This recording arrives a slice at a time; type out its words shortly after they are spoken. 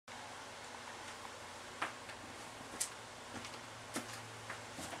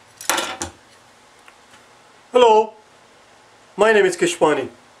Hello, my name is Keshwani.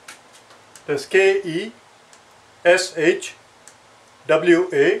 That's Keshwani.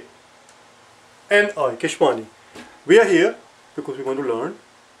 Keshwani. We are here because we want to learn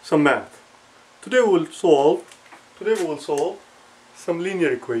some math. Today we will solve some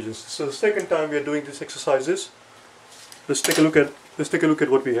linear equations. This is the second time we are doing these exercises. Let's take a look at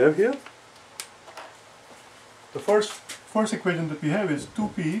what we have here. The first equation that we have is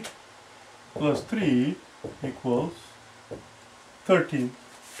 2p plus 3 equals 13.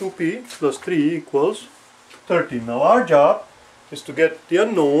 2p plus 3 equals 13. Now our job is to get the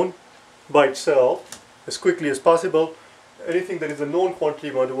unknown by itself as quickly as possible. Anything that is a known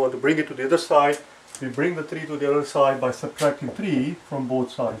quantity, we want to bring it to the other side. We bring the 3 to the other side by subtracting 3 from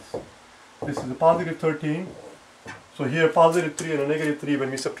both sides. This is a positive 13. So here positive 3 and a negative 3,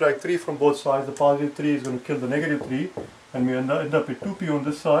 when we subtract 3 from both sides, the positive 3 is going to kill the negative 3, and we end up with 2p on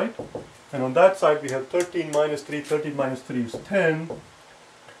this side. And on that side we have 13 minus 3, 13 minus 3 is 10.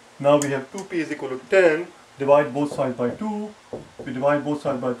 Now we have 2p is equal to 10, divide both sides by 2. We divide both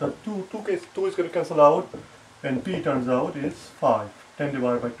sides by 2, 2 is going to cancel out, and p turns out is 5. 10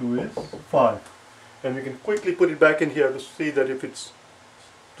 divided by 2 is 5. And we can quickly put it back in here to see that if this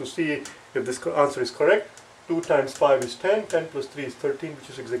answer is correct. 2 times 5 is 10, 10 plus 3 is 13, which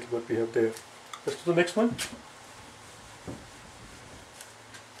is exactly what we have there. Let's do the next one.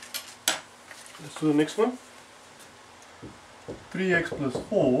 3x plus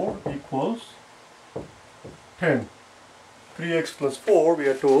 4 equals 10. 3x plus 4, we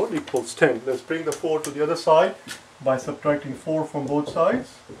are told, equals 10. Let's bring the 4 to the other side by subtracting 4 from both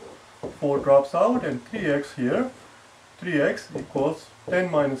sides. 4 drops out, and 3x here. 3x equals 10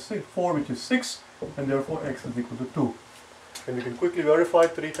 minus 4, which is 6, and therefore x is equal to 2. And we can quickly verify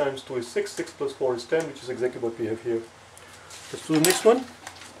 3 times 2 is 6, 6 plus 4 is 10, which is exactly what we have here. Let's do the next one.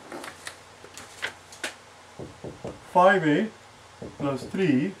 5a plus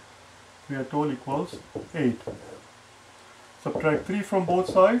 3, we are told, equals 8. Subtract 3 from both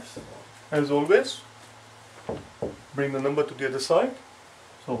sides, as always. Bring the number to the other side.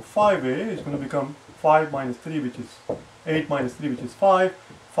 So 5a is going to become 5 minus 3, which is 8 minus 3, which is 5.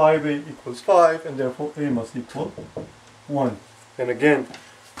 5a equals 5, and therefore a must equal 1. And again,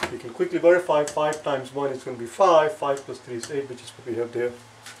 we can quickly verify 5 times 1 is going to be 5. 5 plus 3 is 8, which is what we have there.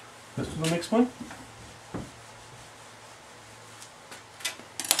 Let's do the next one.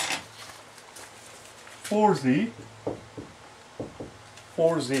 4z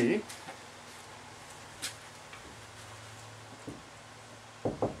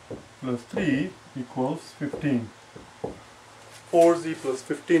plus 3 equals 15. 4z plus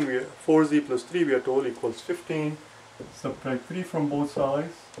 3 we are told equals 15. Subtract 3 from both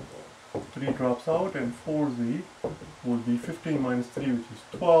sides. 3 drops out, and 4z will be 15 minus 3, which is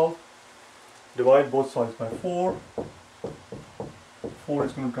 12. Divide both sides by 4. 4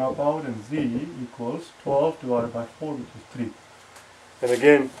 is going to drop out, and z equals 12 divided by 4, which is 3. And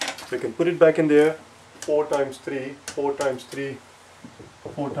again, we can put it back in there. 4 times 3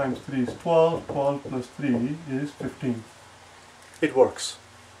 is 12. 12 plus 3 is 15. It works.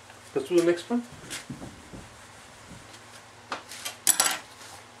 Let's do the next one.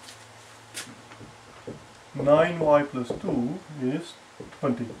 9y plus 2 is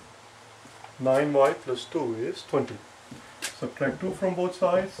 20. 9y plus 2 is 20. Subtract 2 from both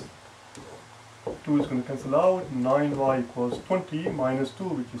sides. 2 is going to cancel out. 9y equals 20 minus 2,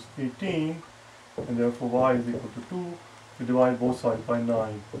 which is 18. And therefore y is equal to 2. We divide both sides by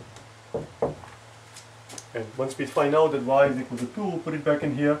 9. And once we find out that y is equal to 2, put it back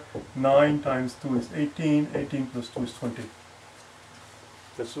in here. 9 times 2 is 18. 18 plus 2 is 20.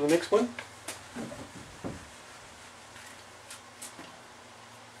 Let's do the next one.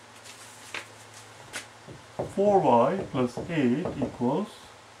 4y plus 8 equals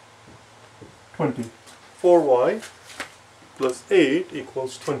 20. 4y plus 8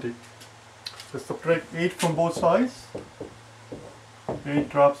 equals 20. Let's subtract 8 from both sides. 8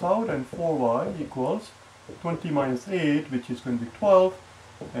 drops out, and 4y equals 20 minus 8, which is going to be 12,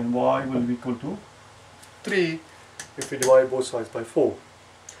 and y will be equal to 3 if we divide both sides by 4.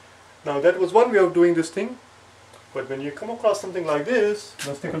 Now that was one way of doing this thing, but when you come across something like this,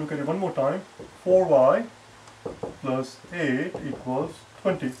 let's take a look at it one more time. 4y plus 8 equals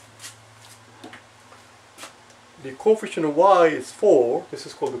 20. The coefficient of y is 4. This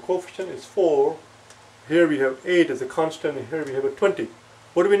is called the coefficient, is 4. Here we have 8 as a constant, and here we have a 20.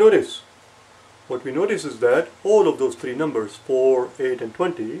 What do we notice? What we notice is that all of those three numbers, 4, 8, and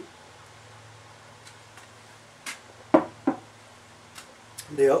 20,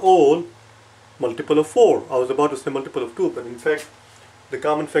 they are all multiple of 4. I was about to say multiple of 2, but in fact the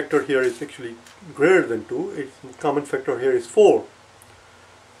common factor here is actually greater than 2. Its common factor here is 4.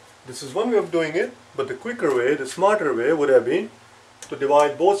 This is one way of doing it, but the quicker way, the smarter way would have been to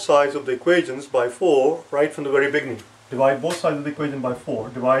divide both sides of the equations by 4 right from the very beginning. Divide both sides of the equation by 4.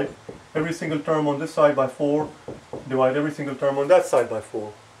 Divide every single term on this side by 4. Divide every single term on that side by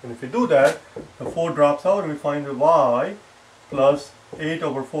 4. And if we do that, the 4 drops out and we find that y plus 8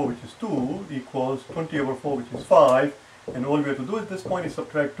 over 4, which is 2, equals 20 over 4, which is 5. And all we have to do at this point is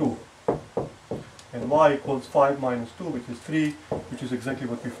subtract 2. And y equals 5 minus 2, which is 3, which is exactly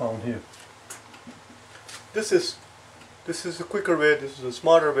what we found here. This is a quicker way, this is a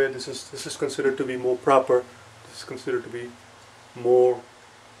smarter way, this is considered to be more proper, this is considered to be more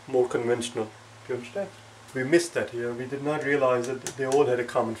conventional. Do you understand? We missed that here. We did not realize that they all had a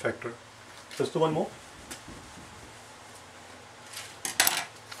common factor. Let's do one more.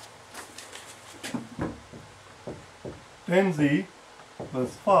 (10z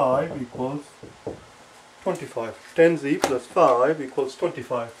plus 5 equals 25). 10z plus 5 equals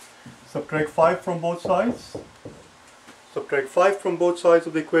 25. Subtract 5 from both sides. Subtract 5 from both sides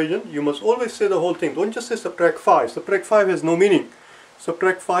of the equation. You must always say the whole thing. Don't just say subtract 5. Subtract 5 has no meaning.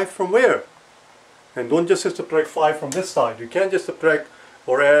 Subtract 5 from where? And don't just say subtract 5 from this side. You can't just subtract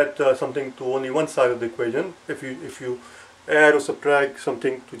or add something to only one side of the equation. If you add or subtract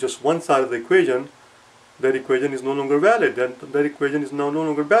something to just one side of the equation, that equation is no longer valid. That equation is now no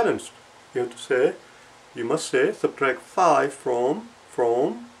longer balanced. You must say subtract 5 from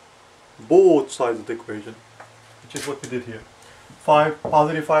both sides of the equation, which is what we did here.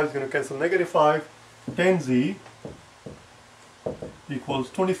 Positive 5 is going to cancel negative 5. 10z equals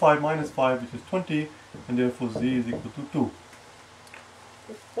 25 minus 5, which is 20, and therefore z is equal to 2.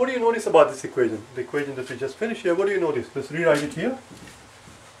 What do you notice about this equation? The equation that we just finished here, what do you notice? Let's rewrite it here.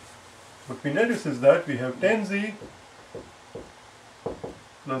 What we notice is that we have 10z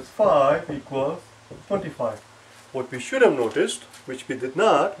plus 5 equals 25. What we should have noticed, which we did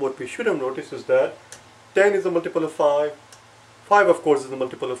not, what we should have noticed is that 10 is a multiple of 5, 5 of course is a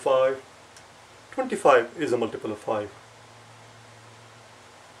multiple of 5, 25 is a multiple of 5.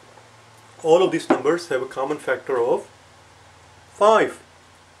 All of these numbers have a common factor of 5.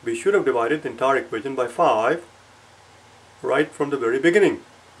 We should have divided the entire equation by 5 right from the very beginning.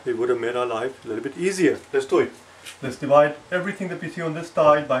 It would have made our life a little bit easier. Let's do it. Let's divide everything that we see on this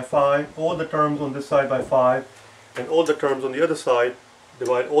side by 5, all the terms on this side by 5, and all the terms on the other side,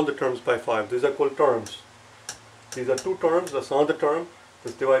 divide all the terms by 5. These are called terms. These are two terms, that's another term.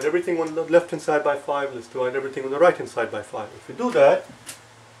 Let's divide everything on the left hand side by 5, let's divide everything on the right hand side by 5. If we do that,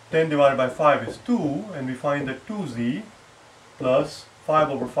 10 divided by 5 is 2, and we find that 2z plus 5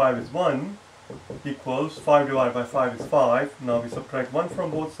 over 5 is 1 equals 5 divided by 5 is 5. Now we subtract 1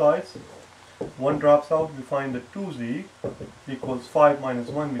 from both sides. 1 drops out, we find that 2z equals 5 minus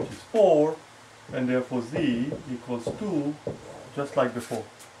 1, which is 4, and therefore z equals 2, just like before.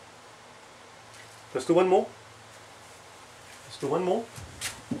 Let's do one more. Let's do one more.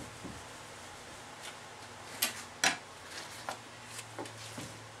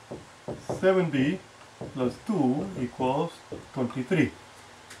 (7b plus 2 equals 23).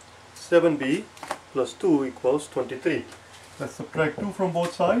 7b plus 2 equals 23. Let's subtract 2 from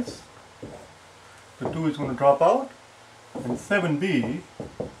both sides. The 2 is going to drop out, and 7b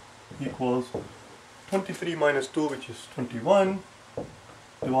equals 23 minus 2, which is 21.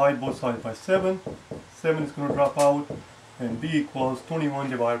 Divide both sides by 7. 7 is going to drop out, and b equals 21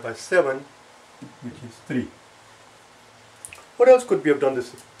 divided by 7, which is 3. What else could we have done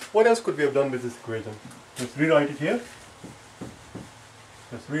this? What else could we have done with this equation? Let's rewrite it here.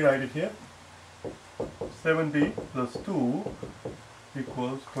 Let's rewrite it here. 7b plus 2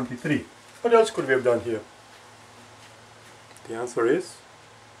 equals 23. What else could we have done here? The answer is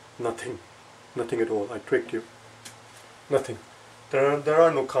nothing. Nothing at all. I tricked you. Nothing. There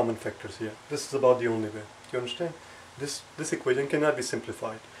are no common factors here. This is about the only way. Do you understand? This equation cannot be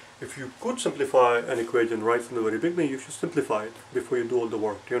simplified. If you could simplify an equation right from the very beginning, you should simplify it before you do all the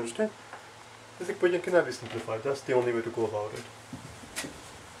work. Do you understand? This equation cannot be simplified. That's the only way to go about it.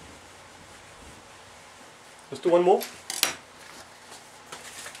 Let's do one more.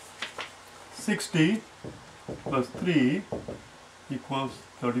 60 plus 3 equals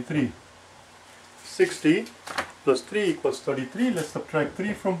 33. 60 plus 3 equals 33. Let's subtract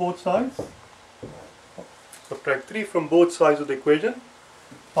 3 from both sides. Subtract 3 from both sides of the equation.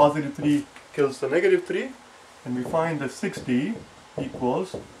 Positive 3 kills the negative 3, and we find that 60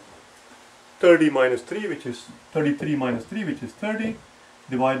 equals 30 minus 3, which is 33 minus 3, which is 30.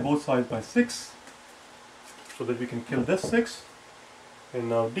 Divide both sides by 6 so that we can kill this 6. And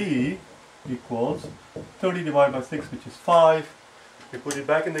now d equals 30 divided by 6, which is 5. We put it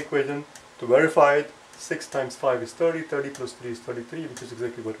back in the equation to verify it. 6 times 5 is 30, 30 plus 3 is 33, which is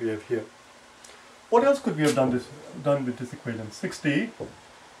exactly what we have here. What else could we have done with this equation? 60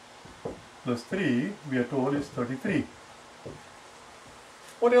 plus 3, we are told, is 33.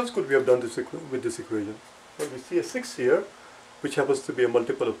 What else could we have done with this equation? Well, we see a 6 here, which happens to be a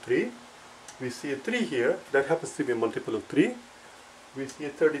multiple of 3. We see a 3 here, that happens to be a multiple of 3. We see a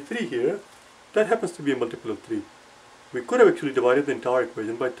 33 here, that happens to be a multiple of 3. We could have actually divided the entire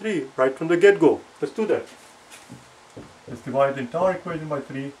equation by 3 right from the get-go. Let's do that. Let's divide the entire equation by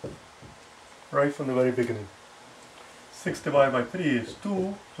 3 right from the very beginning. 6 divided by 3 is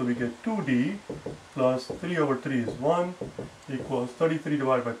 2, so we get 2d plus 3 over 3 is 1 equals 33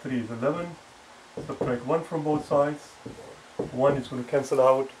 divided by 3 is 11. Subtract 1 from both sides. 1 is going to cancel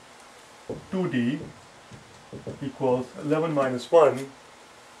out. 2d equals 11 minus 1,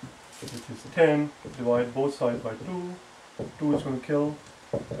 which is 10. Divide both sides by 2. 2 is going to kill,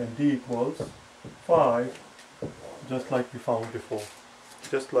 and d equals 5, just like we found before.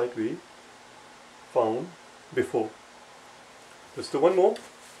 Just like we found before. Let's do one more.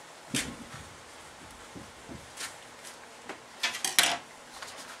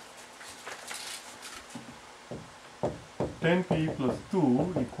 (10p plus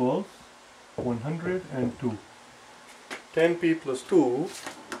 2 equals 102). 10p plus 2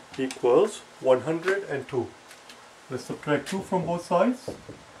 equals 102. Let's subtract 2 from both sides.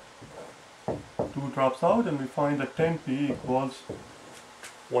 2 drops out, and we find that 10p equals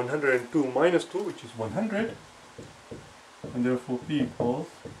 102 minus 2, which is 100, and therefore p equals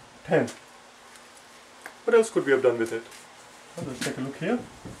 10. What else could we have done with it? Well, let's take a look here.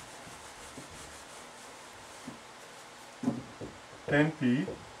 10p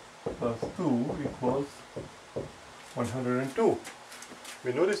plus 2 equals 102.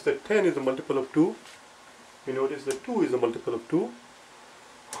 We notice that 10 is a multiple of 2. We notice that 2 is a multiple of 2.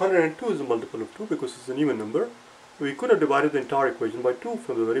 102 is a multiple of 2 because it's an even number. We could have divided the entire equation by 2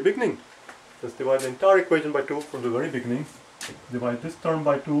 from the very beginning. Let's divide the entire equation by 2 from the very beginning. Divide this term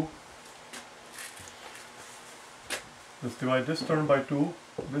by 2. Let's divide this term by 2,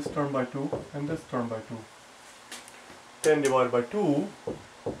 this term by 2, and this term by 2. 10 divided by 2,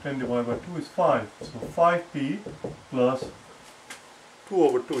 10 divided by 2 is 5. So 5p plus 2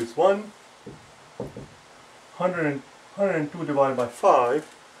 over 2 is 1. 102 divided by 5.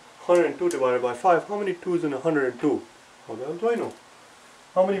 102 divided by 5. How many 2's in 102? How the hell do I know?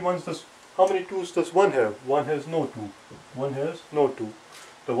 How many 2's does 1 have? 1 has no 2. 1 has no 2.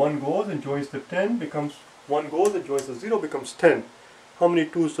 The 1 goes and joins the 10 becomes 1 goes and joins the 0 becomes 10. How many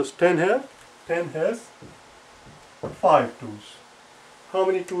 2's does 10 have? 10 has 5 2's. How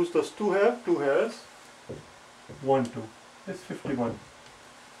many 2's does 2 have? 2 has 1 2. It's 51.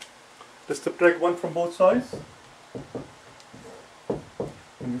 Let's subtract 1 from both sides.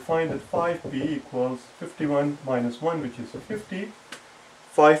 And we find that 5p equals 51 minus 1, which is 50.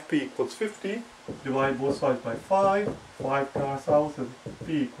 5p equals 50. Divide both sides by 5. 5 cancels, and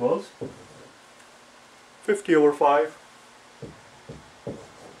p equals 50 over 5,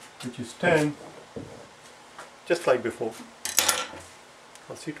 which is 10, just like before.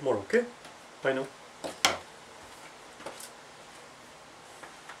 I'll see you tomorrow, okay? Bye now.